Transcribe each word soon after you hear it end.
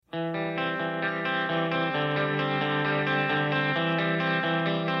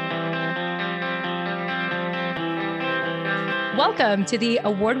Welcome to the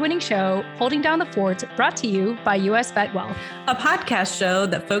award-winning show, Holding Down the Fort, brought to you by US Vet Wealth, a podcast show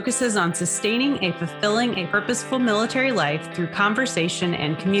that focuses on sustaining a fulfilling, purposeful military life through conversation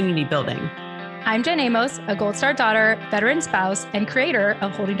and community building. I'm Jen Amos, a Gold Star daughter, veteran spouse, and creator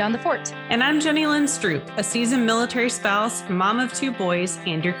of Holding Down the Fort. And I'm Jenny Lynn Stroop, a seasoned military spouse, mom of 2 boys,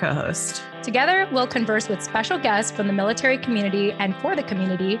 and your co-host. Together, we'll converse with special guests from the military community and for the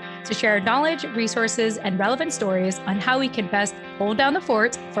community to share knowledge, resources, and relevant stories on how we can best hold down the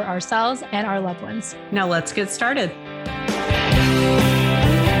fort for ourselves and our loved ones. Now let's get started.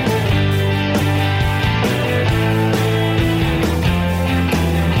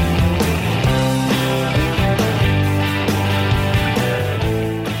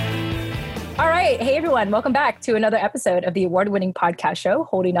 Hey everyone, welcome back to another episode of the award-winning podcast show,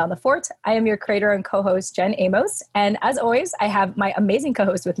 Holding Down the Fort. I am your creator and co-host, Jen Amos. And as always, I have my amazing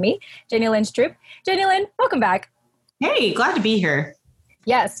co-host with me, Jenny Lynn Stroop. Jenny Lynn, welcome back. Hey, glad to be here.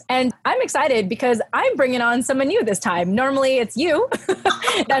 Yes, and I'm excited because I'm bringing on someone new this time. Normally it's you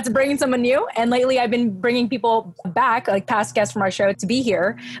that's bringing someone new. And lately I've been bringing people back, like past guests from our show, to be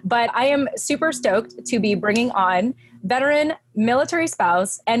here. But I am super stoked to be bringing on veteran military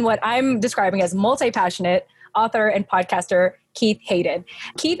spouse and what I'm describing as multi-passionate author and podcaster, Keith Hayden.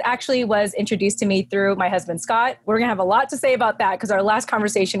 Keith actually was introduced to me through my husband, Scott. We're going to have a lot to say about that because our last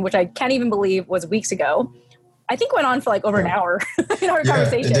conversation, which I can't even believe was weeks ago, I think went on for like over an hour in our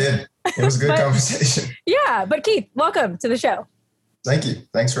conversation. It did. It was a good conversation. Yeah. But Keith, welcome to the show. Thank you.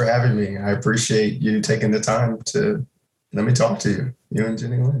 Thanks for having me. I appreciate you taking the time to let me talk to you and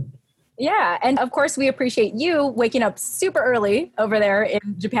Jenny Lynn. Yeah. And of course, we appreciate you waking up super early over there in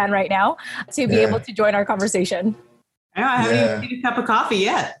Japan right now to be able to join our conversation. I haven't even seen a cup of coffee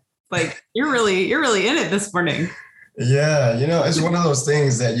yet. Like you're really in it this morning. Yeah. It's one of those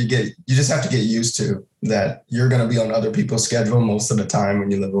things that you just have to get used to, that you're going to be on other people's schedule most of the time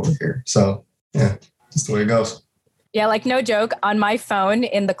when you live over here. So yeah, that's the way it goes. Yeah. Like no joke, on my phone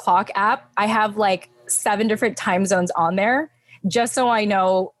in the clock app, I have like 7 different time zones on there, just so I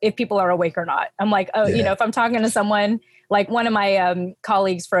know if people are awake or not. I'm like, if I'm talking to someone, like one of my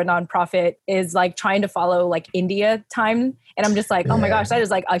colleagues for a nonprofit is like trying to follow like India time. And I'm just like, oh my gosh, that is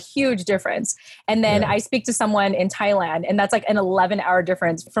like a huge difference. And then I speak to someone in Thailand and that's like an 11-hour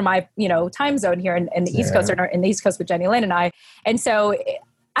difference from my, time zone here in the East Coast, or in the East Coast with Jenny Lynn and I. And so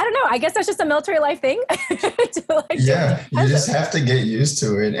I don't know, I guess that's just a military life thing. You just have to get used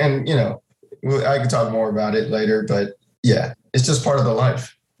to it. And, I can talk more about it later, but yeah, it's just part of the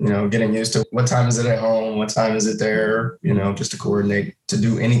life, getting used to what time is it at home? What time is it there? Just to coordinate, to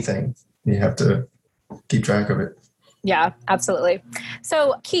do anything, you have to keep track of it. Yeah, absolutely.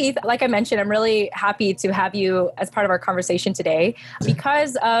 So Keith, like I mentioned, I'm really happy to have you as part of our conversation today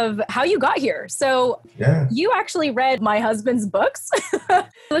because of how you got here. So you actually read my husband's books.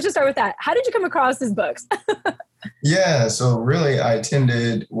 Let's just start with that. How did you come across his books? Yeah, so really I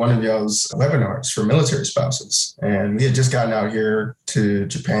attended one of y'all's webinars for military spouses, and we had just gotten out here to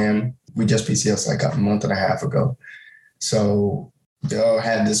Japan. We just PCS like a month and a half ago. So y'all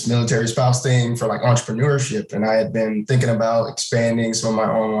had this military spouse thing for like entrepreneurship, and I had been thinking about expanding some of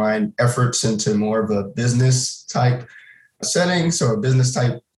my online efforts into more of a business type setting, so a business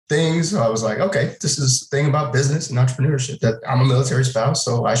type thing. So I was like, okay, this is the thing about business and entrepreneurship, that I'm a military spouse,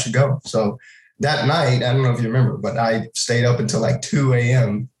 so I should go. So that night, I don't know if you remember, but I stayed up until like 2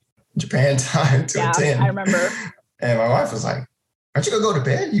 a.m. Japan time to attend. I remember. And my wife was like, aren't you going to go to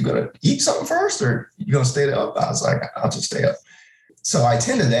bed? You going to eat something first, or you going to stay up? I was like, I'll just stay up. So I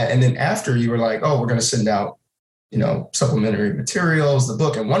attended that. And then after, you were like, oh, we're going to send out, supplementary materials, the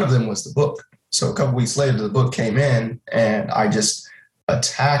book. And one of them was the book. So a couple weeks later, the book came in and I just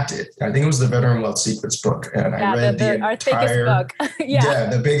attacked it. I think it was the Veteran Wealth Secrets book, and I read the our thickest book.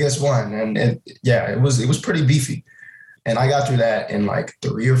 The biggest one, and it was pretty beefy, and I got through that in like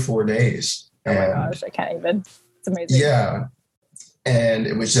 3 or 4 days. Oh my gosh, I can't even. It's amazing. Yeah, and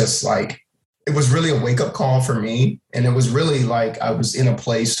it was just like, it was really a wake up call for me, and it was really like I was in a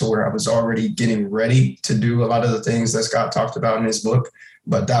place to where I was already getting ready to do a lot of the things that Scott talked about in his book.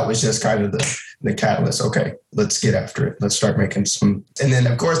 But that was just kind of the catalyst. Okay, let's get after it. Let's start making some. And then,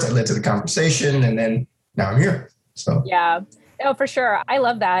 of course, that led to the conversation. And then now I'm here. So, yeah, for sure. I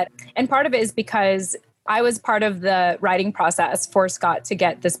love that. And part of it is because I was part of the writing process for Scott to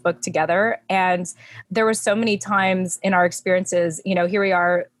get this book together. And there were so many times in our experiences, here we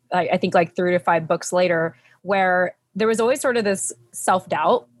are, I think like 3 to 5 books later, where there was always sort of this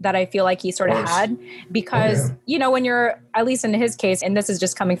self-doubt that I feel like he sort of had because, when you're, at least in his case, and this is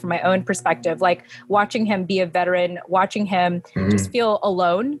just coming from my own perspective, like watching him be a veteran, watching him just feel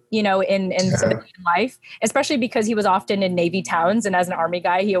alone, in civilian life, especially because he was often in Navy towns. And as an Army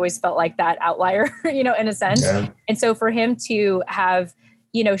guy, he always felt like that outlier, in a sense. Yeah. And so for him to have,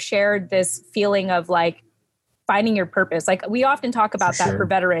 shared this feeling of like, finding your purpose. Like we often talk about that for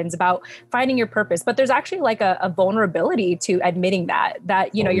veterans, about finding your purpose, but there's actually like a vulnerability to admitting that,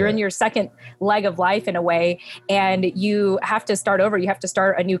 you're in your second leg of life in a way, and you have to start over. You have to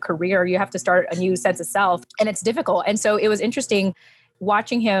start a new career. You have to start a new sense of self, and it's difficult. And so it was interesting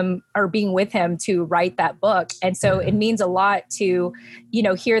watching him or being with him to write that book. And so it means a lot to,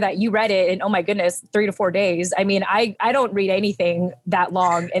 hear that you read it in, oh my goodness, 3 to 4 days. I mean, I don't read anything that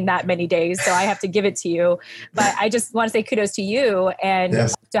long in that many days. So I have to give it to you, but I just want to say kudos to you and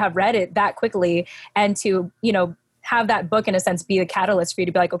to have read it that quickly and to, have that book in a sense, be the catalyst for you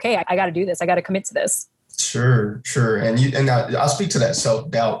to be like, okay, I got to do this. I got to commit to this. Sure. And I'll speak to that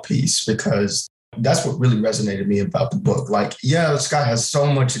self-doubt piece because that's what really resonated with me about the book. Like, Scott has so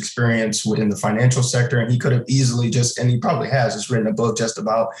much experience within the financial sector, and he could have easily and he probably has just written a book just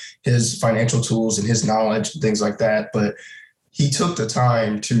about his financial tools and his knowledge and things like that. But he took the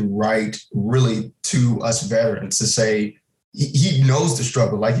time to write really to us veterans to say he knows the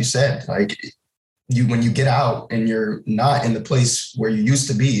struggle. Like you said, like when you get out and you're not in the place where you used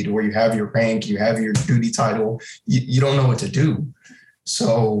to be, to where you have your rank, you have your duty title, you don't know what to do.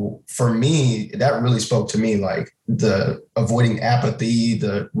 So for me, that really spoke to me, like the avoiding apathy,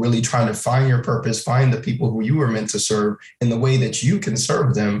 the really trying to find your purpose, find the people who you were meant to serve in the way that you can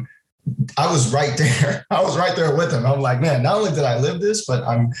serve them. I was right there. I was right there with him. I'm like, man, not only did I live this, but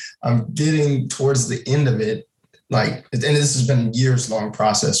I'm getting towards the end of it. Like, and this has been a years long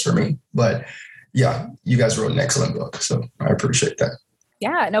process for me, but yeah, you guys wrote an excellent book. So I appreciate that.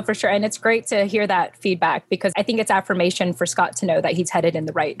 Yeah, no, for sure. And it's great to hear that feedback because I think it's affirmation for Scott to know that he's headed in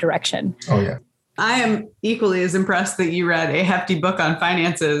the right direction. Oh, yeah. I am equally as impressed that you read a hefty book on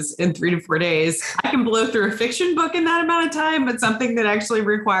finances in 3 to 4 days. I can blow through a fiction book in that amount of time, but something that actually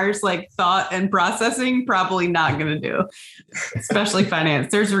requires like thought and processing, probably not going to do, especially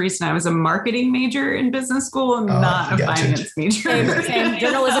finance. There's a reason I was a marketing major in business school and not a finance major. Same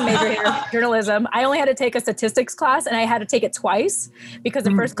journalism major here. Journalism. I only had to take a statistics class and I had to take it twice because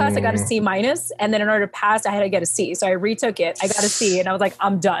the first class I got a C-, and then in order to pass, I had to get a C. So I retook it. I got a C and I was like,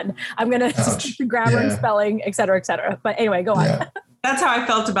 I'm done. I'm going to grammar and spelling, et cetera, et cetera. But anyway, go on. That's how I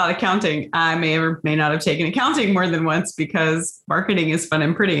felt about accounting. I may or may not have taken accounting more than once because marketing is fun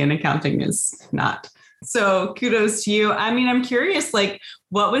and pretty and accounting is not. So kudos to you. I mean, I'm curious, like,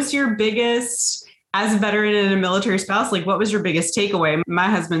 what was your biggest, as a veteran and a military spouse, like, what was your biggest takeaway? My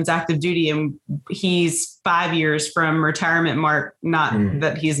husband's active duty and he's 5 years from retirement mark. Not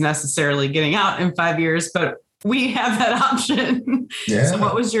that he's necessarily getting out in 5 years, but we have that option. Yeah. So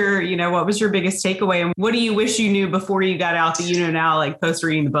what was your biggest takeaway? And what do you wish you knew before you got out that you know now, like post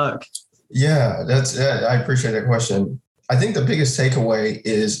reading the book? Yeah, I appreciate that question. I think the biggest takeaway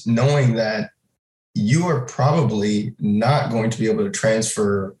is knowing that you are probably not going to be able to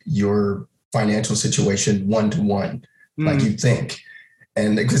transfer your financial situation one-to-one like you think.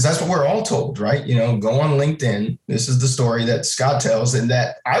 And because that's what we're all told, right? Go on LinkedIn. This is the story that Scott tells and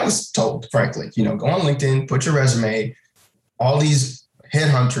that I was told, frankly, go on LinkedIn, put your resume, all these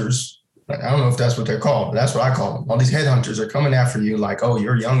headhunters. I don't know if that's what they're called, but that's what I call them. All these headhunters are coming after you like, oh,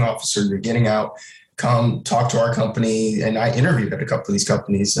 you're a young officer, you're getting out, come talk to our company. And I interviewed at a couple of these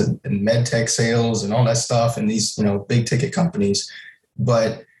companies and med tech sales and all that stuff and these, big ticket companies.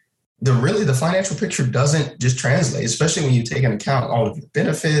 But the financial picture doesn't just translate, especially when you take into account all of your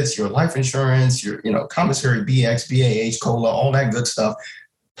benefits, your life insurance, your, commissary BX, BAH, COLA, all that good stuff.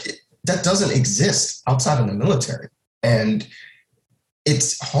 That doesn't exist outside of the military. And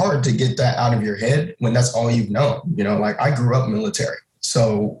it's hard to get that out of your head when that's all you've known. Like I grew up military.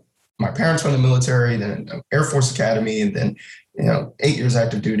 So my parents were in the military, then Air Force Academy, and then 8 years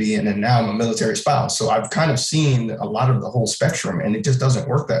active duty, and then now I'm a military spouse. So I've kind of seen a lot of the whole spectrum, and it just doesn't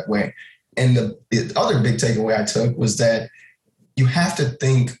work that way. And the other big takeaway I took was that you have to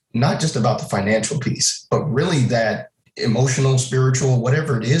think not just about the financial piece, but really that emotional, spiritual,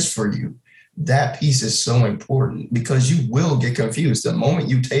 whatever it is for you, that piece is so important because you will get confused. The moment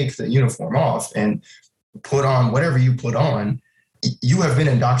you take the uniform off and put on whatever you put on, you have been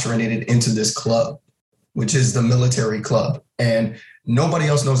indoctrinated into this club, which is the military club. And nobody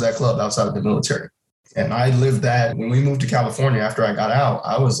else knows that club outside of the military. And I lived that when we moved to California after I got out.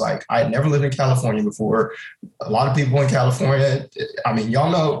 I was like, I had never lived in California before. A lot of people in California, I mean,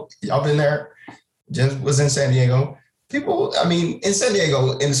 y'all know, y'all been there. Jen was in San Diego. People, I mean, in San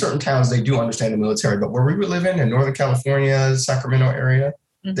Diego, in certain towns, they do understand the military, but where we were living in Northern California, Sacramento area,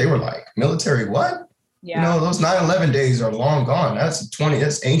 they were like, military, what? Yeah. You know, those 9/11 days are long gone. That's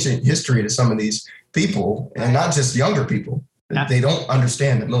ancient history to some of these people, and not just younger people. Yeah. They don't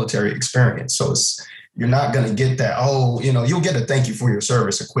understand the military experience. So you're not going to get that, you'll get a thank you for your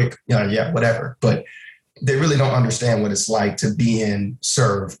service, a quick, whatever. But they really don't understand what it's like to be in,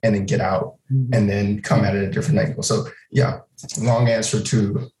 serve, and then get out and then come at it at a different angle. So, long answer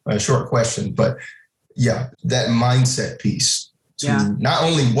to a short question. But, that mindset piece to not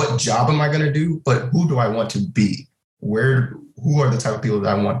only what job am I going to do, but who do I want to be? Who are the type of people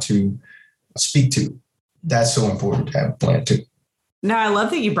that I want to speak to? That's so important to have a plan too. No, I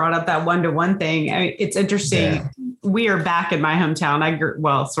love that you brought up that one-to-one thing. I mean, it's interesting. Yeah. We are back in my hometown. I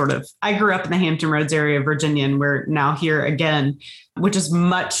grew up in the Hampton Roads area of Virginia, and we're now here again, which is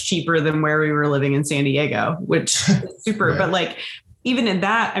much cheaper than where we were living in San Diego, which is super. Right. But like, even in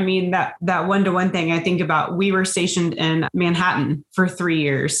that, I mean, that one-to-one thing, I think about, we were stationed in Manhattan for 3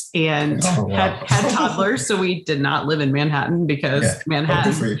 years and had toddlers. So we did not live in Manhattan because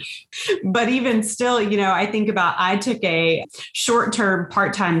Manhattan. But even still, I think about, I took a short-term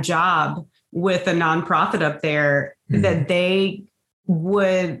part-time job with a nonprofit up there that they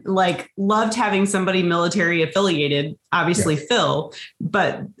would loved having somebody military affiliated, obviously Phil,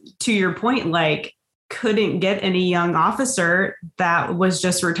 but to your point, couldn't get any young officer that was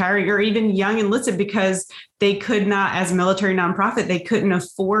just retiring or even young enlisted because they could not, as a military nonprofit, they couldn't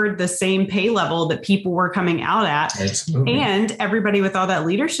afford the same pay level that people were coming out at. Absolutely. And everybody with all that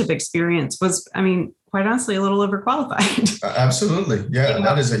leadership experience was, quite honestly, a little overqualified. Absolutely. Yeah,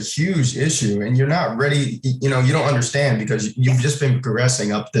 that is a huge issue. And you're not ready, you don't understand because you've just been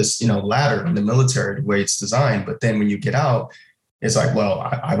progressing up this, ladder in the military, the way it's designed. But then when you get out, it's like, well,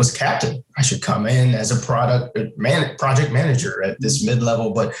 I was captain. I should come in as a project manager at this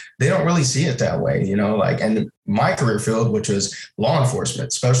mid-level, but they don't really see it that way, and my career field, which was law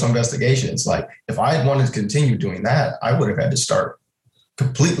enforcement, special investigations, if I had wanted to continue doing that, I would have had to start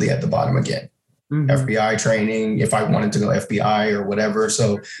completely at the bottom again. FBI training, if I wanted to go FBI or whatever.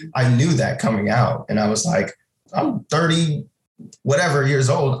 So I knew that coming out, and I was like, I'm 30 whatever years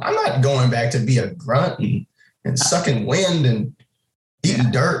old. I'm not going back to be a grunt and sucking wind and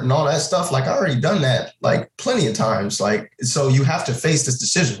eating dirt and all that stuff. I already done that plenty of times. So you have to face this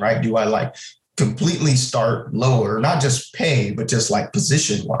decision, right? Do I completely start lower, not just pay, but just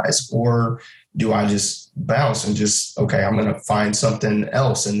position wise, or do I just bounce and I'm going to find something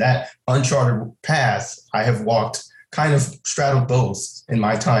else? And that uncharted path I have walked, kind of straddled both in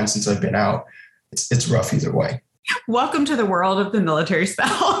my time since I've been out. It's rough either way. Welcome to the world of the military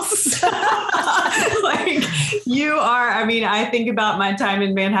spouse. You are, I think about my time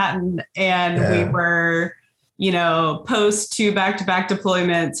in Manhattan, and we were, post 2 back-to-back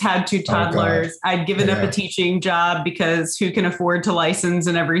deployments, had 2 toddlers. I'd given up a teaching job because who can afford to license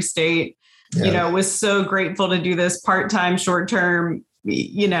in every state? Was so grateful to do this part-time, short-term,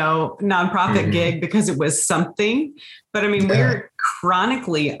 nonprofit gig because it was something. But we're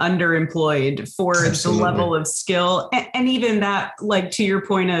chronically underemployed for the level of skill. And even that, to your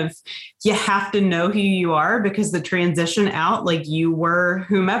point of, you have to know who you are, because the transition out, you were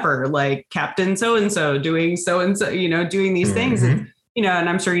whomever, Captain so-and-so doing so-and-so, doing these things. And, and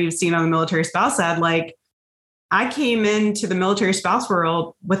I'm sure you've seen on the military spouse side, I came into the military spouse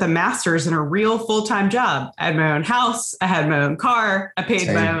world with a master's and a real full-time job. I had my own house. I had my own car. I paid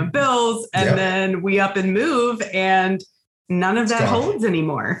my own bills. And then we up and move, and none of that holds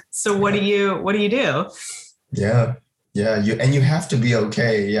anymore. So what do you do? Yeah. You have to be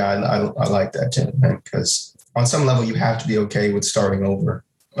okay. Yeah. And I like that, Jen, because on some level you have to be okay with starting over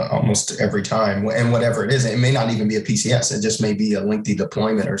almost every time. And whatever it is, it may not even be a PCS. It just may be a lengthy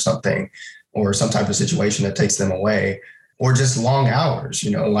deployment or something, or some type of situation that takes them away, or just long hours,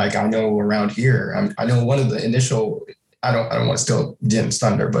 I know around here, I know one of the initial, I don't want to steal Jen's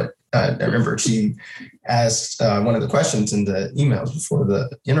thunder, but I remember she asked one of the questions in the emails before the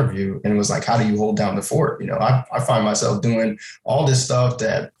interview, and it was how do you hold down the fort? I find myself doing all this stuff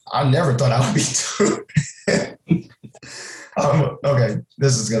that I never thought I would be doing. Okay,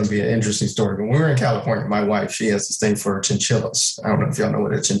 this is going to be an interesting story. When we were in California, my wife, she has this thing for chinchillas. I don't know if y'all know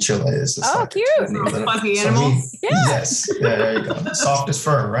what a chinchilla is. It's cute. Fuzzy animals. Yes. Yeah, there you go. Softest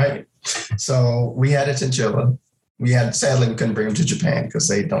fur, right? So we had a chinchilla. Sadly, we couldn't bring them to Japan because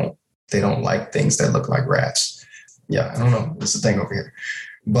they don't like things that look like rats. Yeah, I don't know. It's the thing over here.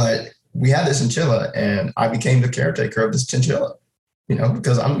 But we had this chinchilla, and I became the caretaker of this chinchilla,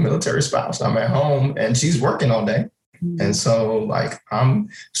 because I'm a military spouse. I'm at home, and she's working all day. And so like I'm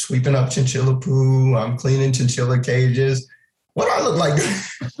sweeping up chinchilla poo, I'm cleaning chinchilla cages. What do I look like?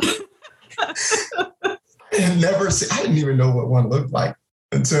 I didn't even know what one looked like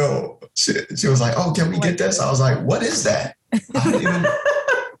until she was like, oh, can we get this? I was like, what is that? I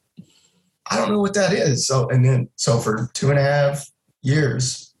don't know what that is. So for 2.5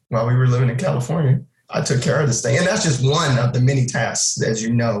 years while we were living in California, I took care of this thing. And that's just one of the many tasks, as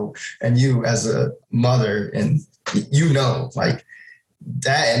you know, and you as a mother, and you know, like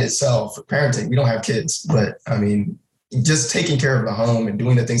that in itself, parenting, we don't have kids, but I mean, just taking care of the home and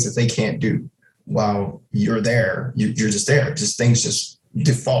doing the things that they can't do while you're there, you're just there. Just things just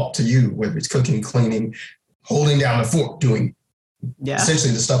default to you, whether it's cooking, cleaning, holding down the fort, doing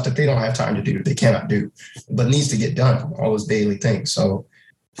essentially the stuff that they don't have time to do, they cannot do, but needs to get done, all those daily things. So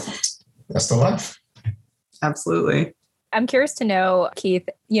that's the life. Absolutely. I'm curious to know, Keith,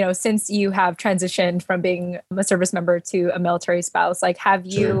 since you have transitioned from being a service member to a military spouse, like, have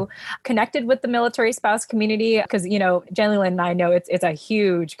you connected with the military spouse community? Because, Jenny Lynn and I know it's a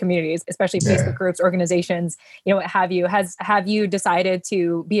huge community, especially Facebook groups, organizations, what have you. Have you decided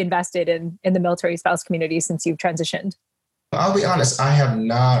to be invested in the military spouse community since you've transitioned? I'll be honest, I have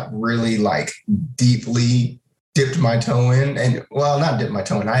not really like deeply dipped my toe in, and not dipped my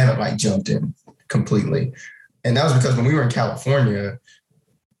toe in. I haven't like jumped in completely. And that was because when we were in California,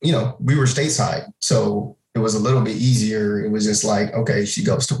 we were stateside. So it was a little bit easier. It was just like, okay, she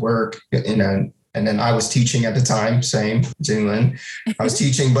goes to work. And then I was teaching at the time, same, Jenny Lynn. I was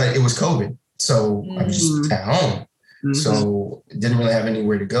teaching, but it was COVID. So I was just at home. Mm-hmm. So didn't really have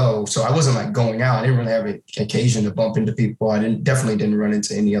anywhere to go. So I wasn't like going out. I didn't really have an occasion to bump into people. I definitely didn't run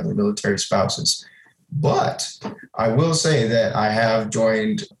into any other military spouses. But I will say that I have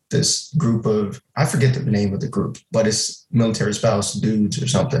joined this group of, I forget the name of the group, but it's military spouse dudes or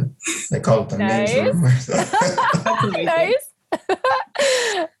something. They call it the men's room. Nice.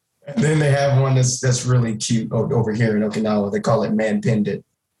 And then they have one that's really cute over here in Okinawa. They call it Man Pendant.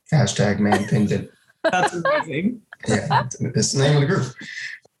 #Man Pendant. That's amazing. Yeah, it's the name of the group.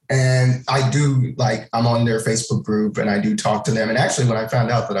 And I'm on their Facebook group and I do talk to them. And actually, when I found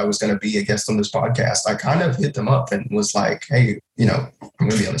out that I was going to be a guest on this podcast, I kind of hit them up and was like, hey, I'm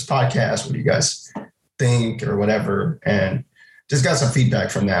going to be on this podcast. What do you guys think or whatever? And just got some feedback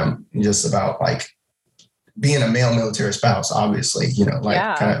from them just about like being a male military spouse, obviously,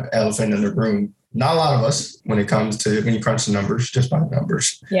 kind of elephant in the room. Not a lot of us when it comes to when you crunch the numbers, just by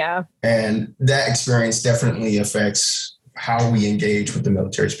numbers. Yeah. And that experience definitely affects how we engage with the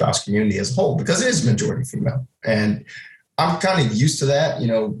military spouse community as a whole, because it is majority female. And I'm kind of used to that,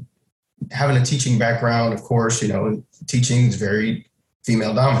 having a teaching background, of course, teaching is very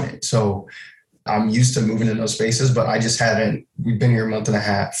female dominant. So I'm used to moving in those spaces, but I just we've been here a month and a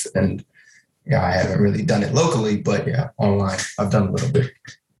half and I haven't really done it locally, but online, I've done a little bit.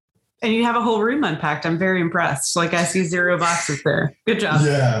 And you have a whole room unpacked. I'm very impressed. Like I see 0 boxes there. Good job.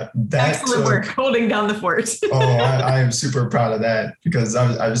 Yeah. Excellent work holding down the fort. I am super proud of that because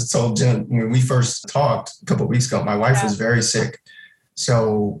I was told Jen, when we first talked a couple of weeks ago, my wife was very sick.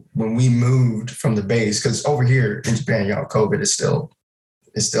 So when we moved from the base, because over here in Japan, COVID is still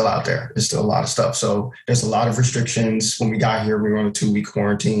out there. There's still a lot of stuff. So there's a lot of restrictions. When we got here, we were on a 2-week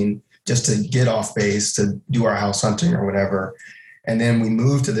quarantine just to get off base, to do our house hunting or whatever. And then we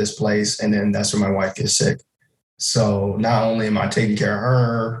moved to this place, and then that's when my wife gets sick. So not only am I taking care of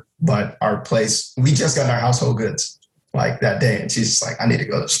her, but our place, we just got our household goods like that day. And she's just like, I need to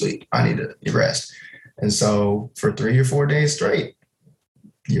go to sleep. I need to rest. And so for 3 or 4 days straight,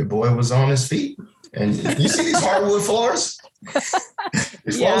 your boy was on his feet. And you see these hardwood floors?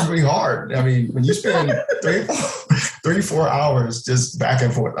 These floors are really hard. I mean, when you spend 3-4 hours just back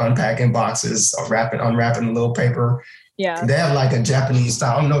and forth, unpacking boxes, unwrapping a little paper. Yeah. They have like a Japanese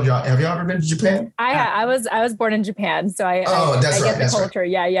style. I don't know if have y'all ever been to Japan? I was born in Japan, so I get the culture. Right.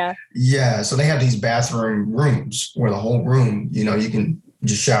 Yeah. Yeah. So they have these bathroom rooms where the whole room, you can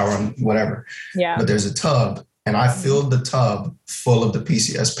just shower and whatever. Yeah. But there's a tub, and I filled the tub full of the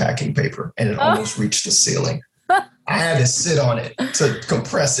PCS packing paper, and it almost reached the ceiling. I had to sit on it to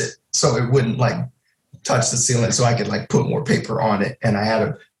compress it so it wouldn't like touch the ceiling, so I could like put more paper on it. And I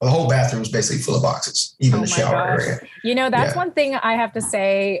had the whole bathroom was basically full of boxes, even the shower area. That's one thing I have to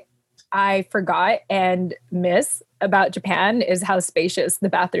say I forgot and miss about Japan is how spacious the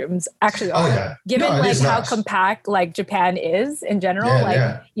bathrooms actually are. Oh yeah. Given No, it like is how nice. compact like Japan is in general, Yeah, like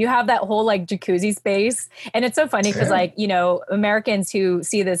yeah. you have that whole like jacuzzi space. And it's so funny because Yeah. like, you know, Americans who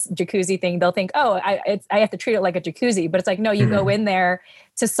see this jacuzzi thing, they'll think, oh, I have to treat it like a jacuzzi. But it's like, no, you go in there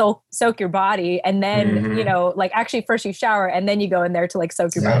to soak your body. And then, you know, like actually first you shower and then you go in there to like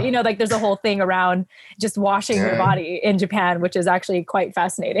soak your body. You know, like there's a whole thing around just washing your body in Japan, which is actually quite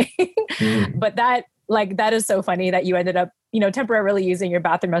fascinating. But that is so funny that you ended up, you know, temporarily using your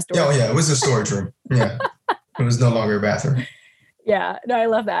bathroom as storage. Oh yeah, it was a storage room. Yeah, it was no longer a bathroom. Yeah, no, I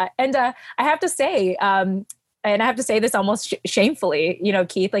love that. And I have to say, and I have to say this almost shamefully, you know,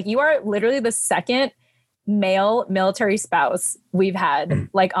 Keith, like you are literally the second male military spouse we've had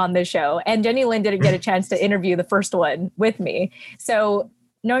like on this show. And Jenny Lynn didn't get a chance to interview the first one with me. So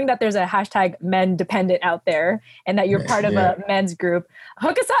knowing that there's a hashtag men dependent out there and that you're part of a men's group,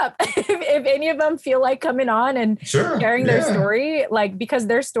 hook us up if any of them feel like coming on and sharing their story, like, because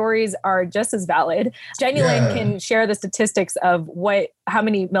their stories are just as valid. Jenny Lynn can share the statistics of how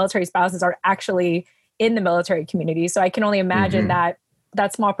many military spouses are actually in the military community. So I can only imagine that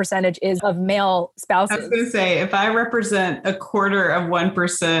small percentage is of male spouses. I was going to say, if I represent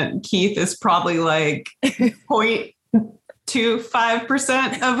 0.25%, Keith is probably like 0.25%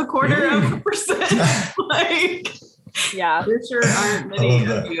 of 0.25%. Like, yeah, there sure aren't many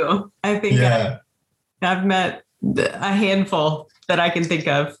of you. I think I've met a handful that I can think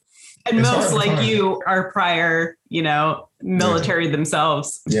of. And it's most like you are prior, you know, military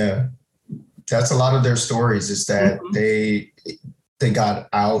themselves. Yeah. That's a lot of their stories is that they got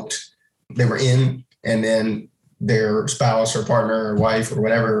out, they were in, and then their spouse or partner or wife or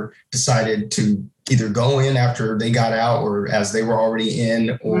whatever decided to either go in after they got out or as they were already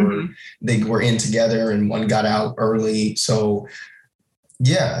in, or they were in together and one got out early. So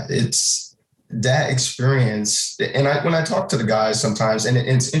yeah, it's that experience. And when I talk to the guys sometimes, and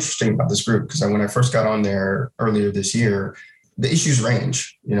it's interesting about this group, because when I first got on there earlier this year, the issues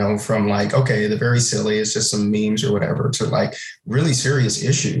range, you know, from like, okay, the very silly, it's just some memes or whatever, to like really serious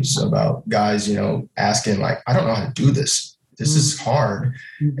issues about guys, you know, asking like, I don't know how to do this. This is hard.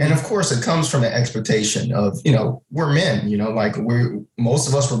 And of course it comes from the expectation of, you know, we're men, you know, like most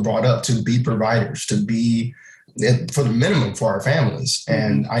of us were brought up to be providers, to be for the minimum for our families.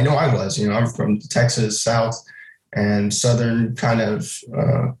 And I know I was, you know, I'm from Texas, South and Southern kind of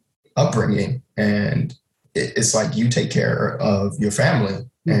upbringing. And it's like you take care of your family.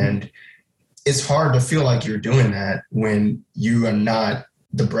 And it's hard to feel like you're doing that when you are not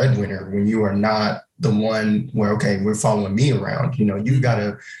the breadwinner, when you are not the one where, okay, we're following me around. You know, you've got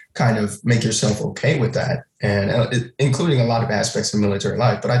to kind of make yourself okay with that, and including a lot of aspects of military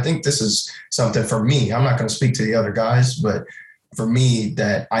life. But I think this is something for me. I'm not going to speak to the other guys, but for me,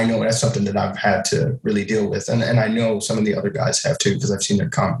 that I know that's something that I've had to really deal with. And I know some of the other guys have too, because I've seen their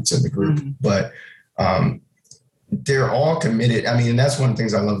comments in the group. But they're all committed. I mean, and that's one of the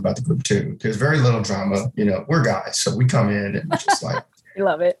things I love about the group too. There's very little drama. You know, we're guys, so we come in and just like, I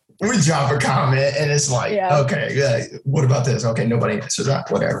love it. We drop a comment and it's like, okay, what about this? Okay, nobody answers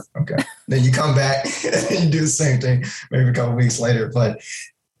that. Whatever. Okay. Then you come back and you do the same thing maybe a couple of weeks later. But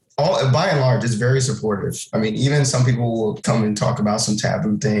by and large, it's very supportive. I mean, even some people will come and talk about some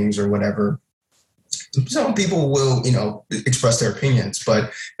taboo things or whatever. Some people will, you know, express their opinions,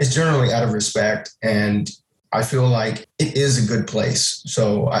 but it's generally out of respect. And I feel like it is a good place.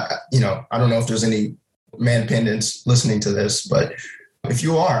 So, I don't know if there's any man pendants listening to this, but if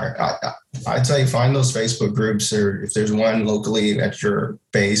you are, I'd say find those Facebook groups, or if there's one locally at your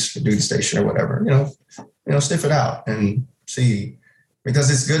base, duty station or whatever, you know, sniff it out and see,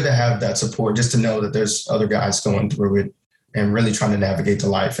 because it's good to have that support, just to know that there's other guys going through it and really trying to navigate the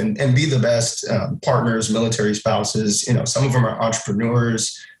life and be the best partners, military spouses. You know, some of them are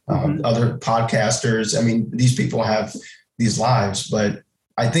entrepreneurs, other podcasters. I mean, these people have these lives, but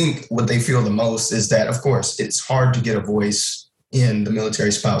I think what they feel the most is that, of course, it's hard to get a voice in the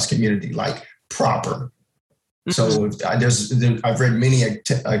military spouse community, like proper. So I've read many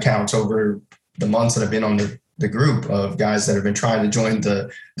accounts over the months that I've been on the group of guys that have been trying to join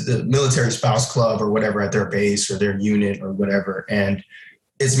the military spouse club or whatever at their base or their unit or whatever. And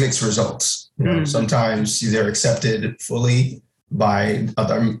it's mixed results. You know, sometimes they're accepted fully by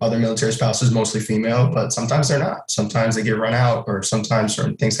other military spouses, mostly female, but sometimes they're not. Sometimes they get run out, or sometimes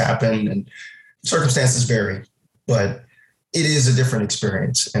certain things happen and circumstances vary. But it is a different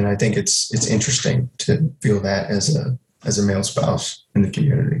experience, and I think it's interesting to feel that as a male spouse in the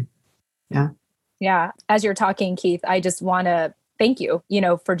community. Yeah. As you're talking, Keith, I just want to thank you, you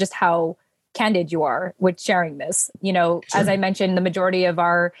know, for just how candid you are with sharing this. As I mentioned, the majority of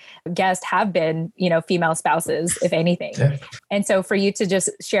our guests have been, female spouses, if anything. Yeah. And so for you to just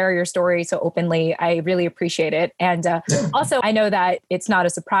share your story so openly, I really appreciate it. And also, I know that it's not a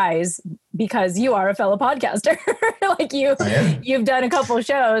surprise because you are a fellow podcaster. Like you've done a couple of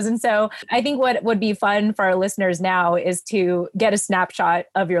shows. And so I think what would be fun for our listeners now is to get a snapshot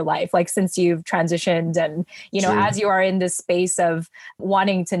of your life, like since you've transitioned and, as you are in this space of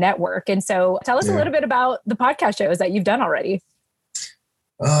wanting to network. And so tell us a little bit about the podcast shows that you've done already.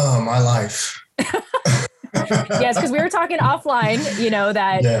 Oh, my life. Yes, because we were talking offline,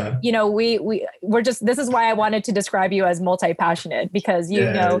 we're just, this is why I wanted to describe you as multi-passionate, because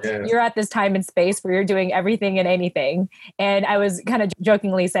you're at this time and space where you're doing everything and anything. And I was kind of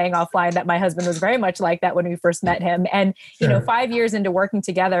jokingly saying offline that my husband was very much like that when we first met him. And, 5 years into working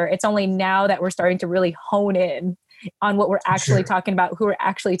together, it's only now that we're starting to really hone in on what we're actually talking about, who we're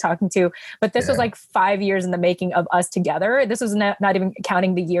actually talking to. But this was like 5 years in the making of us together. This was not even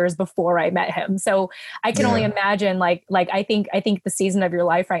counting the years before I met him. So I can only imagine like I think the season of your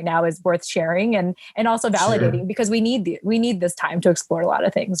life right now is worth sharing and also validating because we need this time to explore a lot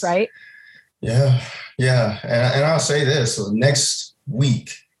of things, right? Yeah. Yeah. And I'll say this, so next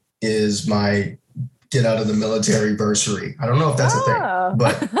week is my get out of the military versary. I don't know if that's a thing,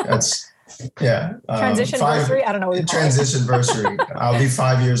 but that's, transition versary. I don't know what you call it. Transition versary. I'll be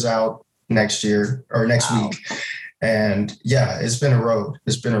 5 years out next year or next week. And it's been a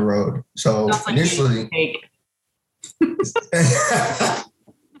road. So initially,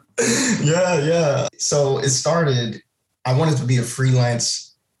 So it started, I wanted to be a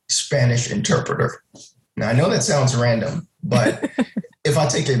freelance Spanish interpreter. Now I know that sounds random, but if I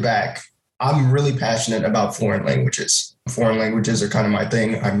take it back, I'm really passionate about foreign languages. Foreign languages are kind of my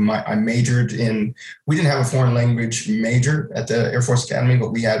thing. I majored in, we didn't have a foreign language major at the Air Force Academy.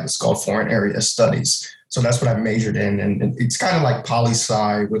 What we had was called Foreign Area Studies. So that's what I majored in. And it's kind of like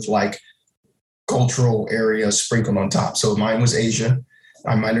poli-sci with like cultural area sprinkled on top. So mine was Asia.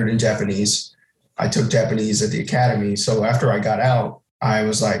 I minored in Japanese. I took Japanese at the academy. So after I got out, I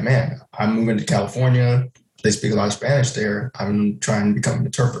was like, man, I'm moving to California. They speak a lot of Spanish there. I'm trying to become an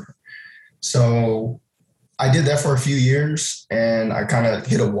interpreter. So I did that for a few years and I kind of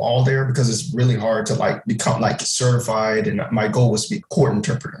hit a wall there because it's really hard to like become like certified. And my goal was to be a court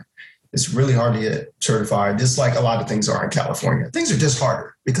interpreter. It's really hard to get certified. Just like a lot of things are in California. Things are just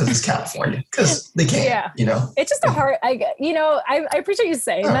harder because it's California because they can't, It's just a hard, I appreciate you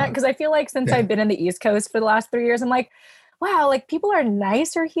saying that because I feel like since I've been in the East Coast for the last 3 years, I'm like, wow, like people are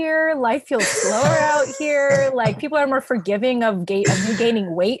nicer here. Life feels slower out here. Like people are more forgiving of you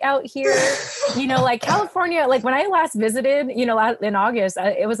gaining weight out here. Like California, like when I last visited, in August,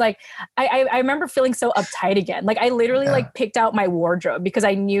 it was like, I remember feeling so uptight again. Like I literally like picked out my wardrobe because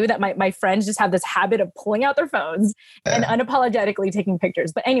I knew that my friends just have this habit of pulling out their phones and unapologetically taking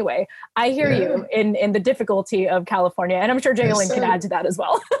pictures. But anyway, I hear you in the difficulty of California. And I'm sure Jalen can add to that as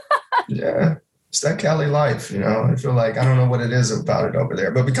well. It's that Cali life, I feel like, I don't know what it is about it over there,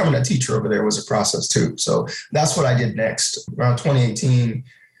 but becoming a teacher over there was a process too. So that's what I did next. Around 2018,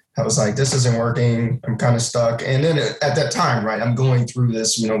 I was like, this isn't working. I'm kind of stuck. And then at that time, right, I'm going through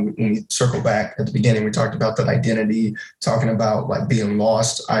this, when we circle back at the beginning, we talked about that identity, talking about like being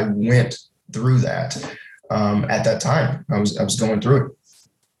lost. I went through that at that time. I was going through it.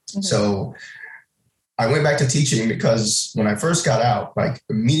 Mm-hmm. So I went back to teaching because when I first got out, like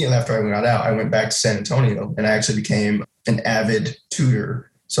immediately after I got out, I went back to San Antonio and I actually became an avid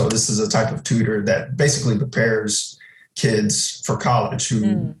tutor. So this is a type of tutor that basically prepares kids for college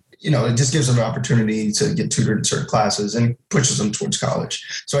who, it just gives them an opportunity to get tutored in certain classes and pushes them towards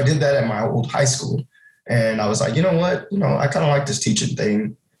college. So I did that at my old high school. And I was like, you know what, I kind of like this teaching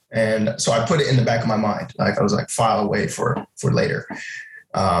thing. And so I put it in the back of my mind. Like I was like, file away for later.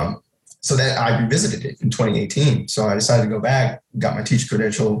 So then I revisited it in 2018. So I decided to go back, got my teacher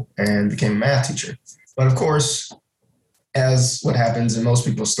credential, and became a math teacher. But of course, as what happens in most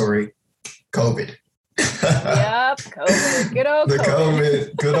people's story, COVID. Yep, COVID. Good old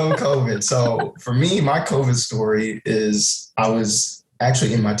COVID. Good old COVID. So for me, my COVID story is I was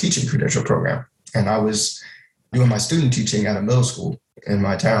actually in my teaching credential program, and I was doing my student teaching at a middle school in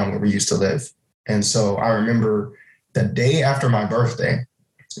my town where we used to live. And so I remember the day after my birthday,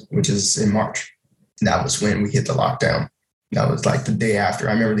 which is in March. That was when we hit the lockdown. That was like the day after.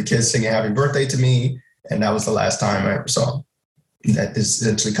 I remember the kids singing happy birthday to me. And that was the last time I ever saw them. That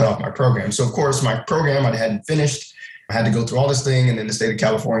essentially cut off my program. So of course my program, I hadn't finished. I had to go through all this thing. And then the state of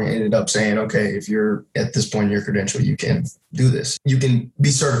California ended up saying, okay, if you're at this point in your credential, you can do this. You can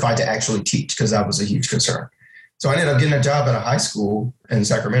be certified to actually teach because that was a huge concern. So I ended up getting a job at a high school in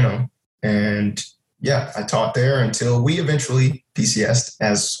Sacramento And yeah, I taught there until we eventually PCSed,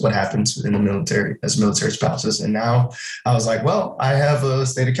 as what happens in the military as military spouses. And now I was like, well, I have a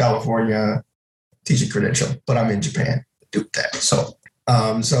state of California teaching credential, but I'm in Japan to do that. So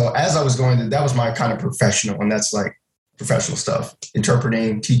as I was going to, that was my kind of professional, and that's like professional stuff,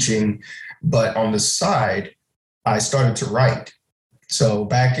 interpreting, teaching. But on the side, I started to write. So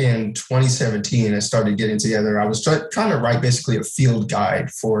back in 2017, I started getting together. I was trying to write basically a field guide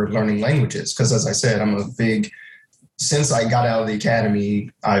for learning languages. Because as I said, since I got out of the academy,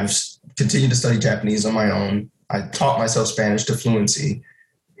 I've continued to study Japanese on my own. I taught myself Spanish to fluency,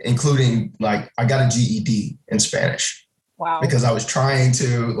 including I got a GED in Spanish. Wow. Because I was trying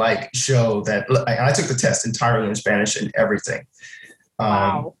to show that, I took the test entirely in Spanish and everything.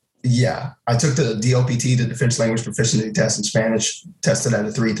 Wow. Yeah, I took the DLPT, the Defense Language Proficiency Test in Spanish, tested at a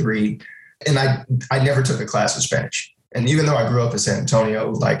 3.3, and I never took a class in Spanish. And even though I grew up in San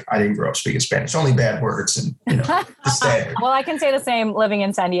Antonio, I didn't grow up speaking Spanish, only bad words and the standard. Well, I can say the same. Living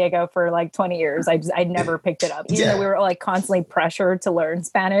in San Diego for 20 years, I never picked it up, even though we were constantly pressured to learn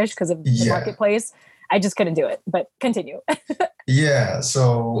Spanish because of the marketplace. I just couldn't do it, but continue. Yeah.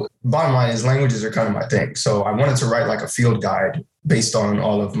 So bottom line is languages are kind of my thing. So I wanted to write a field guide based on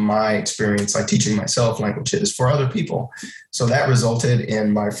all of my experience, teaching myself languages for other people. So that resulted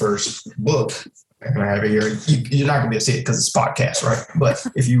in my first book. And I have it here. You're not going to be able to see it because it's a podcast, right? But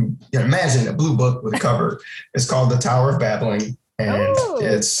if you imagine a blue book with a cover, it's called The Tower of Babbling. And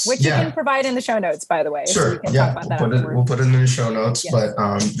which you can provide in the show notes, by the way. Sure. So we'll put it in the show notes. Yes. But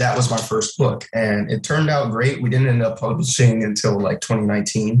that was my first book, and it turned out great. We didn't end up publishing until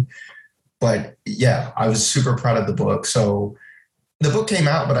 2019. But yeah, I was super proud of the book. So the book came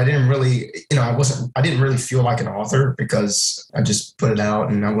out, but I didn't really, I didn't really feel like an author because I just put it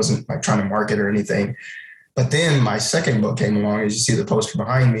out and I wasn't trying to market or anything. But then my second book came along. As you see the poster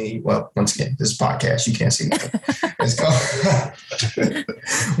behind me, well, once again, this podcast, you can't see me. It's called,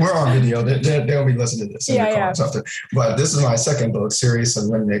 we're on video. They'll be listening to this in their car or something. But this is my second book, Sirius and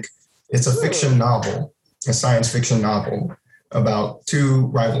Limnic. It's a fiction novel, a science fiction novel about two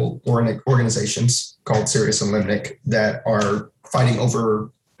rival organizations called Sirius and Limnic that are fighting over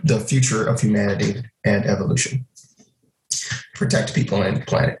the future of humanity and evolution, protect people and the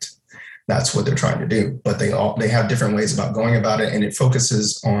planet. That's what they're trying to do. But they have different ways about going about it, and it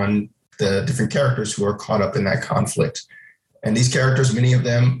focuses on the different characters who are caught up in that conflict. And these characters, many of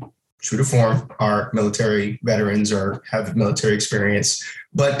them, true to form, are military veterans or have military experience.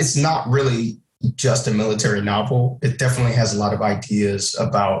 But it's not really just a military novel. It definitely has a lot of ideas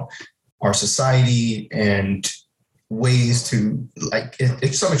about our society and ways to,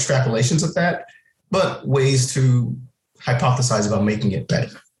 it's some extrapolations of that, but ways to hypothesize about making it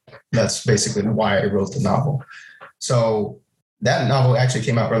better. That's basically why I wrote the novel. So that novel actually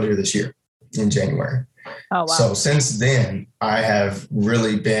came out earlier this year in January. Oh, wow. So since then, I have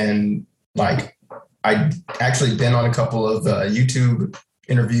really been I've actually been on a couple of YouTube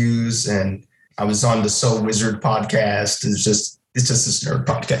interviews, and I was on the So Wizard podcast. It's just this nerd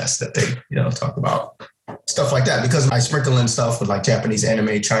podcast that they, talk about stuff like that, because I sprinkle in stuff with Japanese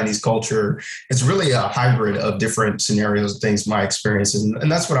anime, Chinese culture. It's really a hybrid of different scenarios, things, my experiences.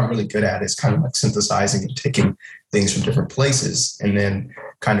 And that's what I'm really good at, is kind of synthesizing and taking things from different places and then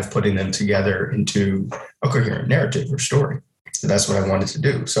kind of putting them together into a coherent narrative or story. So that's what I wanted to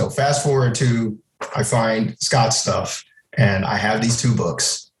do. So fast forward to, I find Scott's stuff and I have these two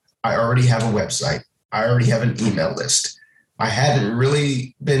books. I already have a website. I already have an email list. I hadn't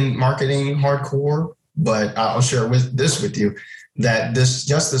really been marketing hardcore, but I'll share this with you, that just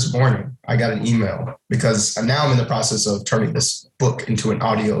this morning, I got an email because now I'm in the process of turning this book into an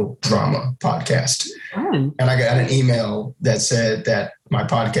audio drama podcast. And I got an email that said that my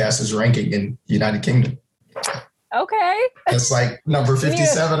podcast is ranking in the United Kingdom. Okay. It's number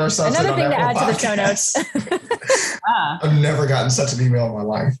 57 or something. Another thing to add to the show notes. I've never gotten such an email in my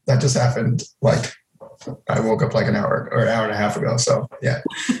life. That just happened. I woke up an hour or an hour and a half ago. So yeah.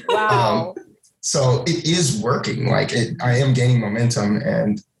 Wow. So it is working. I am gaining momentum,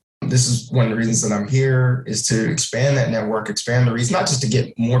 and this is one of the reasons that I'm here, is to expand that network, expand the reach, not just to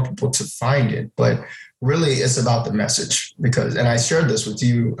get more people to find it, but really it's about the message. And I shared this with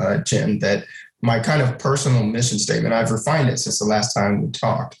you, Jen, that my kind of personal mission statement, I've refined it since the last time we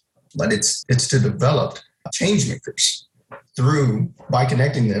talked, but it's to develop change makers by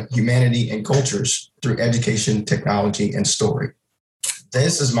connecting the humanity and cultures through education, technology, and story.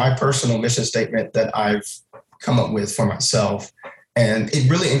 This is my personal mission statement that I've come up with for myself. And it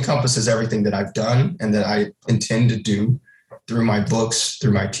really encompasses everything that I've done and that I intend to do through my books,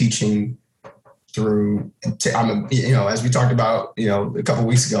 through my teaching, through, as we talked about, a couple of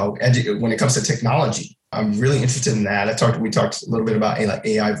weeks ago, when it comes to technology, I'm really interested in that. We talked a little bit about like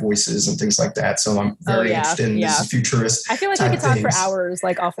AI voices and things like that. So I'm very interested in this futurist. I feel like we could talk for hours,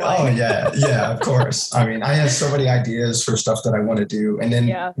 like offline. Oh yeah, of course. I mean, I have so many ideas for stuff that I want to do. And then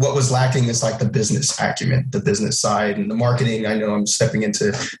what was lacking is like the business acumen, the business side and the marketing. I know I'm stepping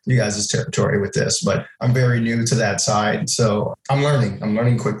into you guys' territory with this, but I'm very new to that side. So I'm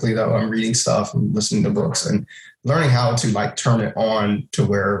learning quickly though. I'm reading stuff and listening to books and learning how to like turn it on to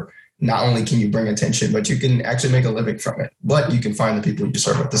where not only can you bring attention, but you can actually make a living from it, but you can find the people you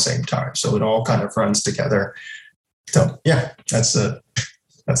serve at the same time. So it all kind of runs together. So yeah, that's the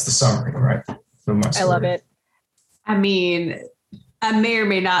summary, right? I love it. I mean, I may or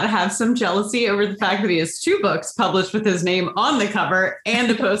may not have some jealousy over the fact that he has 2 books published with his name on the cover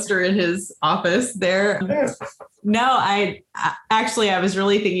and a poster in his office there. No, I was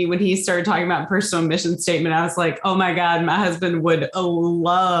really thinking when he started talking about personal mission statement, I was like, oh my God, my husband would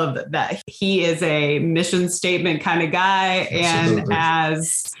love that. He is a mission statement kind of guy. Absolutely. And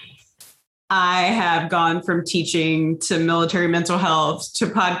as I have gone from teaching to military mental health, to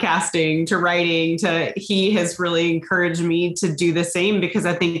podcasting, to writing, he has really encouraged me to do the same, because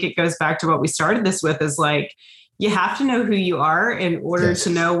I think it goes back to what we started this with, is like, you have to know who you are in order to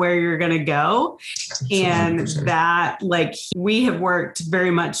know where you're going to go. 100%. And that, like, we have worked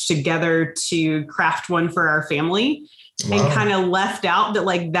very much together to craft one for our family. Wow. And kind of left out that,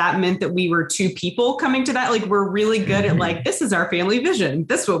 like, that meant that we were 2 people coming to that. Like, we're really good at like, this is our family vision.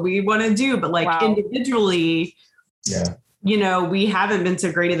 This is what we want to do. But like individually, we haven't been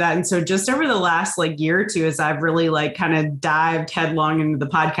so great at that. And so just over the last like year or 2, as I've really like kind of dived headlong into the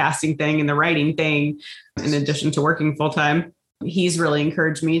podcasting thing and the writing thing, in addition to working full time, he's really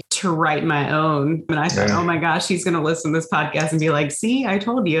encouraged me to write my own. And I thought, oh my gosh, he's going to listen to this podcast and be like, see, I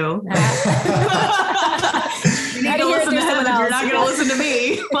told you. You need to listen to him if you're not going to listen to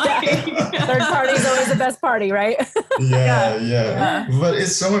me. Third party is always the best party, right? Yeah. But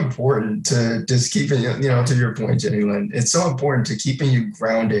it's so important to just keeping, to your point, Jenny Lynn, it's so important to keeping you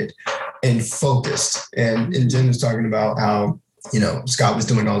grounded and focused. And Jen was talking about how, Scott was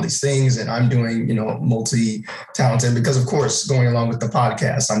doing all these things and I'm doing, multi-talented, because of course, going along with the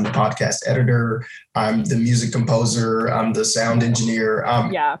podcast, I'm the podcast editor, I'm the music composer, I'm the sound engineer.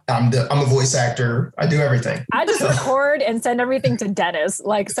 I'm a voice actor. I do everything. I just record and send everything to Dennis.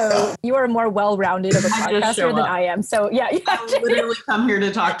 Like, so you are more well-rounded of a podcaster than I am. So I literally come here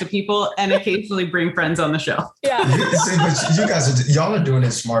to talk to people and occasionally bring friends on the show. Yeah. But you guys y'all are doing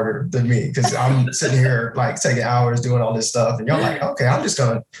it smarter than me, because I'm sitting here like taking hours doing all this stuff and y'all like, okay, I'm just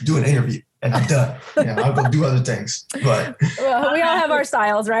going to do an interview. And I'm done. I'll go do other things. But we all have our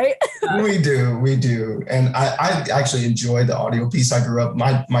styles, right? We do. And I actually enjoy the audio piece. I grew up,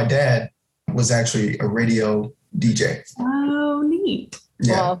 my dad was actually a radio DJ. Oh, neat.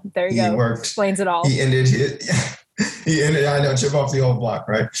 Yeah. Well, there you go. Worked. Explains it all. He ended, I know, chip off the old block,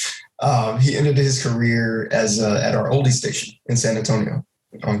 right? He ended his career as at our oldie station in San Antonio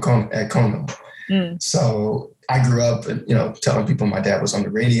at Conemaugh. So I grew up, telling people my dad was on the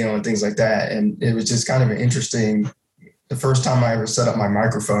radio and things like that. And it was just kind of an interesting, the first time I ever set up my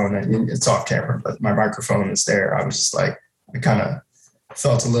microphone, and it's off camera, but my microphone is there. I was just like, I kind of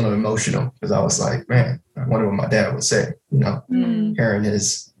felt a little emotional, because I was like, man, I wonder what my dad would say, hearing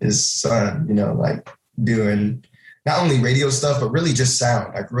his son, like doing not only radio stuff, but really just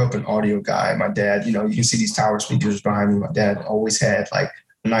sound. I grew up an audio guy. My dad, you can see these tower speakers behind me. My dad always had like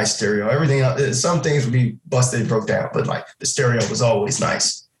a nice stereo. Everything else, some things would be busted, broke down, but like the stereo was always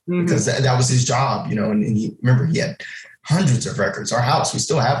nice, because that was his job, and he had hundreds of records. Our house, we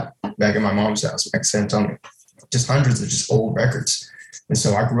still have it back in my mom's house back in San Antonio, just hundreds of just old records. And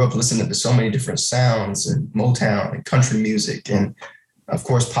so I grew up listening to so many different sounds, and Motown and country music, and of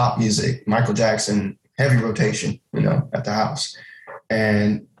course, pop music, Michael Jackson, heavy rotation, at the house.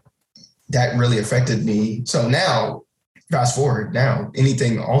 And that really affected me. So now, fast forward now,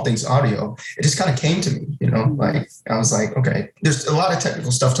 all things audio, it just kind of came to me, like I was like, okay, there's a lot of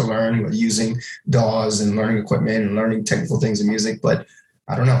technical stuff to learn with using DAWs and learning equipment and learning technical things in music, but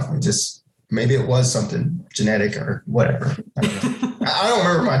I don't know, maybe it was something genetic or whatever. I don't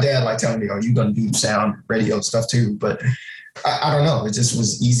remember my dad like telling me, oh, you're going to do sound radio stuff too, but I don't know. It just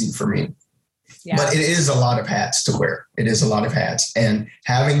was easy for me. Yeah. But it is a lot of hats to wear. It is a lot of hats, and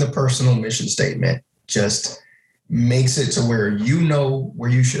having the personal mission statement just makes it to where where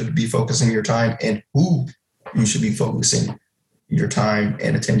you should be focusing your time and who you should be focusing your time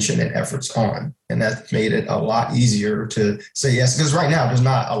and attention and efforts on. And that made it a lot easier to say yes, because right now there's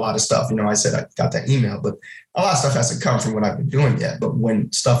not a lot of stuff. I said I got that email, but a lot of stuff hasn't come from what I've been doing yet. But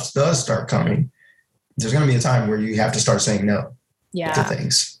when stuff does start coming, there's going to be a time where you have to start saying no to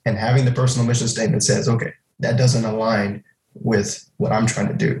things. And having the personal mission statement says, okay, that doesn't align with what I'm trying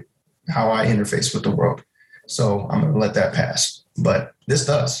to do, how I interface with the world. So I'm going to let that pass. But this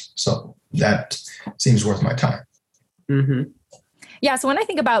does. So that seems worth my time. Mm-hmm. Yeah. So when I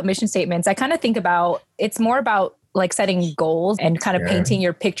think about mission statements, I kind of think about, it's more about like setting goals and kind of painting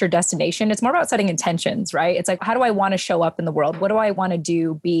your picture destination. It's more about setting intentions, right? It's like, how do I want to show up in the world? What do I want to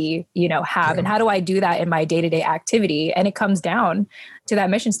do, be, have, and how do I do that in my day-to-day activity? And it comes down to that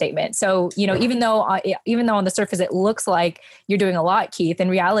mission statement. So, even though on the surface, it looks like you're doing a lot, Keith, in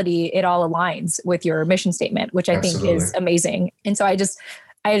reality, it all aligns with your mission statement, which I think is amazing. And so I just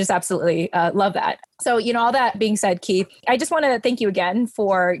absolutely love that. So, all that being said, Keith, I just want to thank you again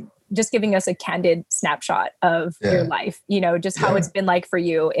for just giving us a candid snapshot of your life, just how it's been like for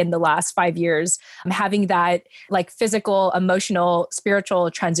you in the last 5 years, having that like physical, emotional, spiritual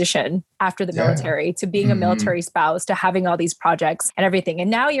transition after the military to being a military spouse, to having all these projects and everything.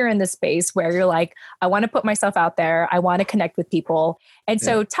 And now you're in this space where you're like, I want to put myself out there. I want to connect with people. And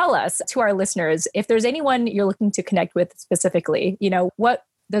so tell us, to our listeners, if there's anyone you're looking to connect with specifically, what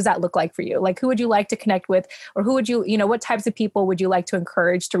does that look like for you? Like, who would you like to connect with, or who would you, what types of people would you like to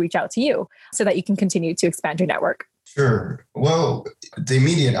encourage to reach out to you so that you can continue to expand your network? Sure. Well, the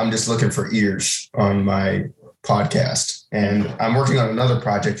immediate, I'm just looking for ears on my podcast. And I'm working on another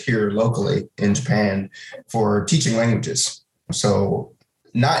project here locally in Japan for teaching languages. So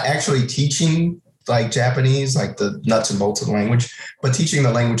not actually teaching like Japanese, like the nuts and bolts of the language, but teaching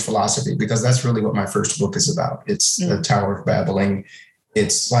the language philosophy, because that's really what my first book is about. It's the Tower of Babbling.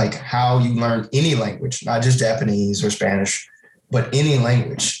 It's like how you learn any language, not just Japanese or Spanish, but any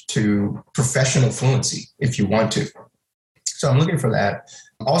language to professional fluency if you want to. So I'm looking for that.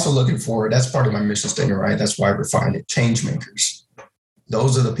 I'm also looking for, that's part of my mission statement, right? That's why we're finding change makers.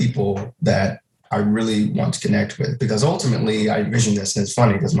 Those are the people that I really want to connect with, because ultimately I envision this, and it's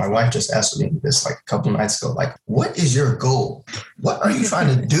funny because my wife just asked me this like a couple of nights ago, like, what is your goal? What are you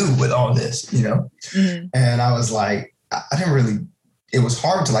trying to do with all this? And I was like, I didn't really, it was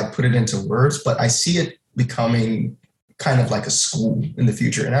hard to like put it into words, but I see it becoming kind of like a school in the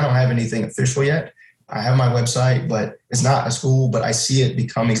future. And I don't have anything official yet. I have my website, but it's not a school, but I see it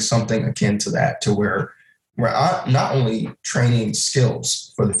becoming something akin to that, to where we're not only training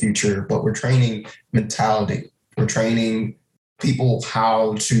skills for the future, but we're training mentality. We're training people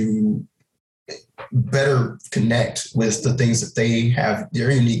how to better connect with the things that they have,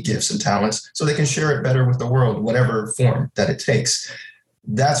 their unique gifts and talents, so they can share it better with the world, whatever form that it takes.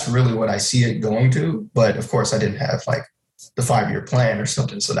 That's really what I see it going to. But of course, I didn't have like the 5-year plan or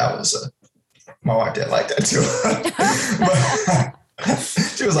something. So that was my wife didn't like that too. But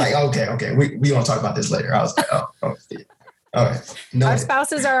she was like, okay, we want to talk about this later. I was like, oh yeah. All right. No, our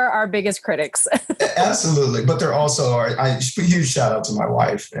spouses are our biggest critics. Absolutely. But they're also, a huge shout out to my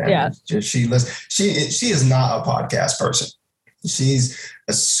wife. And she is not a podcast person. She's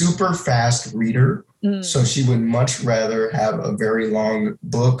a super fast reader. So she would much rather have a very long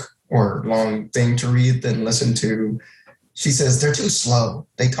book or long thing to read than listen to. She says they're too slow.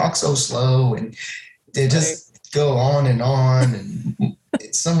 They talk so slow and they just go on. And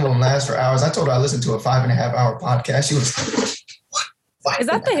some of them last for hours. I told her I listened to a 5.5-hour podcast. She was like, what? Is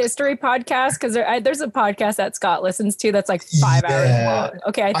that the history podcast? Because there's a podcast that Scott listens to that's like 5 hours long.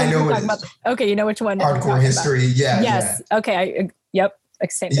 Okay, I think we're talking about. Okay, you know which one? Hardcore history. Yeah. Yes. Yeah. Okay. Yep.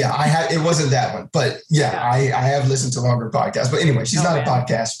 Same thing. Yeah, it wasn't that one, but I have listened to longer podcasts. But anyway, she's not a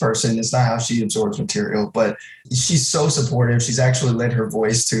podcast person. It's not how she absorbs material, but she's so supportive. She's actually lent her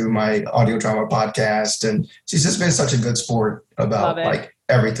voice to my audio drama podcast, and she's just been such a good sport about like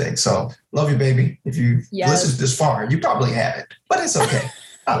everything. So love you, baby. If you listened this far, you probably haven't, but it's okay.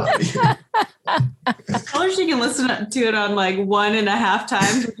 I love you. Tell her she can listen to it on like 1.5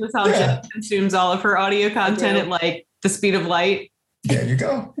 times, which is how Jen consumes all of her audio content at like the speed of light. There you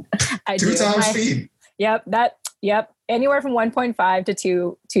go. 2 times speed. Yep. Anywhere from 1.5 to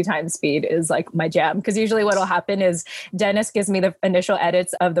 2 times speed is like my jam. Because usually what will happen is Dennis gives me the initial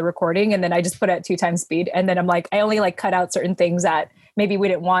edits of the recording, and then I just put it at 2 times speed. And then I'm like, I only like cut out certain things that maybe we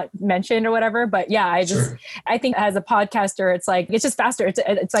didn't want mentioned or whatever. But yeah, I think as a podcaster, it's like, it's just faster.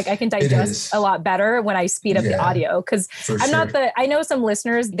 It's like I can digest a lot better when I speed up the audio. Because I know some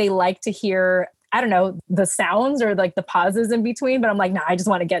listeners, they like to hear, I don't know, the sounds or like the pauses in between, but I'm like, nah, I just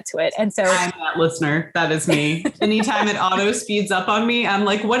want to get to it. And so I'm that listener. That is me. Anytime it auto speeds up on me, I'm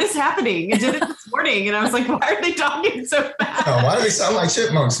like, what is happening? It did it this morning. And I was like, why are they talking so fast? Oh, why do they sound like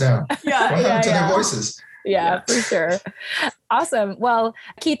chipmunks now? What happened to their voices? Yeah, for sure. Awesome. Well,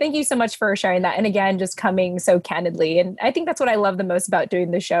 Keith, thank you so much for sharing that. And again, just coming so candidly. And I think that's what I love the most about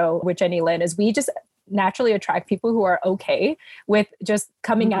doing the show with Jenny Lynn is we just naturally attract people who are okay with just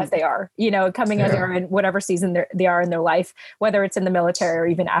coming as they are, coming as they are in whatever season they are in their life, whether it's in the military or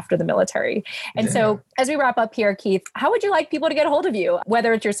even after the military. And so as we wrap up here, Keith, how would you like people to get a hold of you?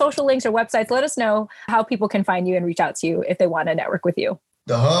 Whether it's your social links or websites, let us know how people can find you and reach out to you if they want to network with you.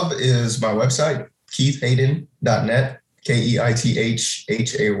 The hub is my website, keithhayden.net,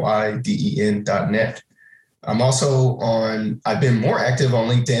 KeithHayden.net. I'm also I've been more active on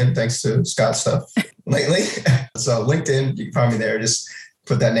LinkedIn thanks to Scott's stuff lately. So LinkedIn, you can find me there. Just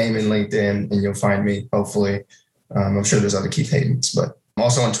put that name in LinkedIn and you'll find me, hopefully. I'm sure there's other Keith Haydens, but I'm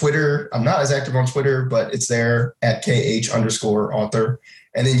also on Twitter. I'm not as active on Twitter, but it's there at KH_author.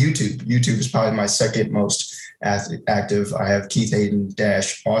 And then YouTube. YouTube is probably my second most active. I have Keith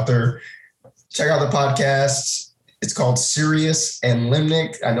Hayden-author. Check out the podcast. It's called Sirius and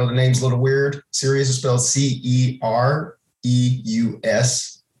Limnic. I know the name's a little weird. Sirius is spelled Cereus,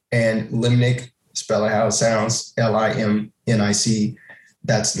 and Limnic, spell it how it sounds, Limnic.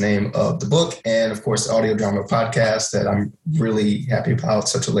 That's the name of the book. And of course, the audio drama podcast that I'm really happy about,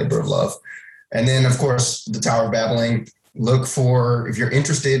 such a labor of love. And then, of course, the Tower of Babbling. Look for, if you're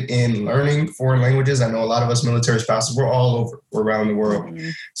interested in learning foreign languages, I know a lot of us military spouses, we're all over around the world.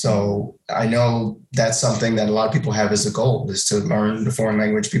 So I know that's something that a lot of people have as a goal, is to learn the foreign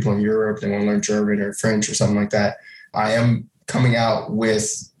language. People in Europe, they want to learn German or French or something like that. I am coming out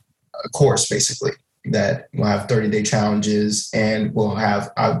with a course basically that will have 30-day challenges, and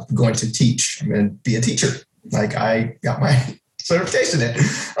I'm going to teach. I'm going to be a teacher. Like, I got my certification in.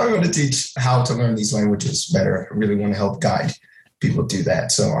 I'm going to teach how to learn these languages better. I really want to help guide people do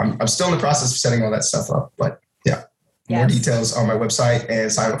that. So I'm still in the process of setting all that stuff up. But more details on my website,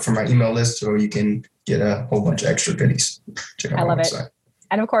 and sign up for my email list so you can get a whole bunch of extra goodies. Check out my website.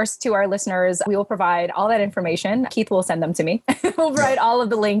 And of course, to our listeners, we will provide all that information. Keith will send them to me. We'll provide all of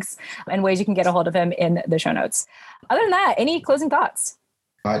the links and ways you can get a hold of him in the show notes. Other than that, any closing thoughts?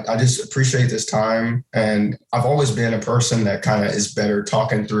 I just appreciate this time. And I've always been a person that kind of is better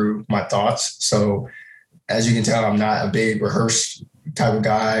talking through my thoughts. So as you can tell, I'm not a big rehearsed type of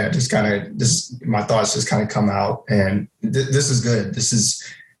guy. I just my thoughts just kind of come out. And this is good. This has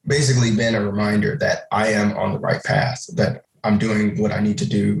basically been a reminder that I am on the right path, that I'm doing what I need to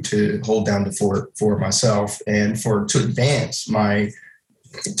do to hold down the fort for myself and to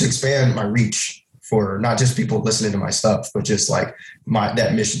expand my reach for not just people listening to my stuff, but just like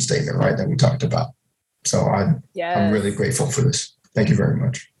that mission statement, right, that we talked about. So I'm really grateful for this. Thank you very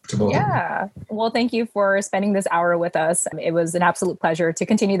much to both of you. Well, thank you for spending this hour with us. It was an absolute pleasure to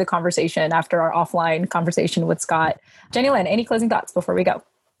continue the conversation after our offline conversation with Scott. Jenny Lynn, any closing thoughts before we go?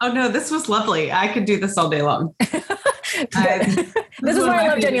 Oh, no, this was lovely. I could do this all day long. This is why I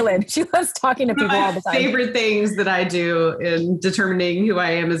love Jenny Lynn. She loves talking to people all the time. Favorite things that I do in determining who I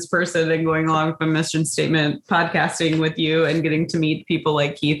am as a person and going along with my mission statement, podcasting with you and getting to meet people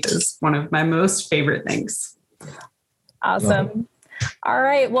like Keith is one of my most favorite things. Awesome. All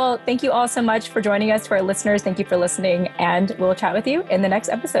right. Well, thank you all so much for joining us. To our listeners, thank you for listening, and we'll chat with you in the next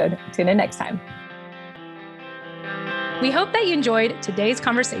episode. Tune in next time. We hope that you enjoyed today's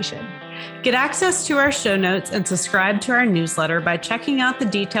conversation. Get access to our show notes and subscribe to our newsletter by checking out the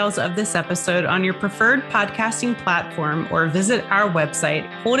details of this episode on your preferred podcasting platform, or visit our website,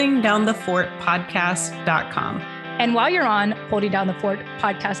 holdingdownthefortpodcast.com. And while you're on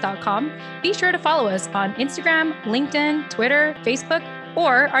holdingdownthefortpodcast.com, be sure to follow us on Instagram, LinkedIn, Twitter, Facebook,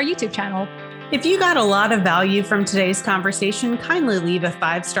 or our YouTube channel. If you got a lot of value from today's conversation, kindly leave a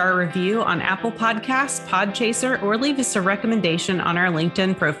 5-star review on Apple Podcasts, Podchaser, or leave us a recommendation on our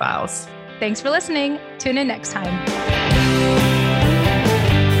LinkedIn profiles. Thanks for listening. Tune in next time.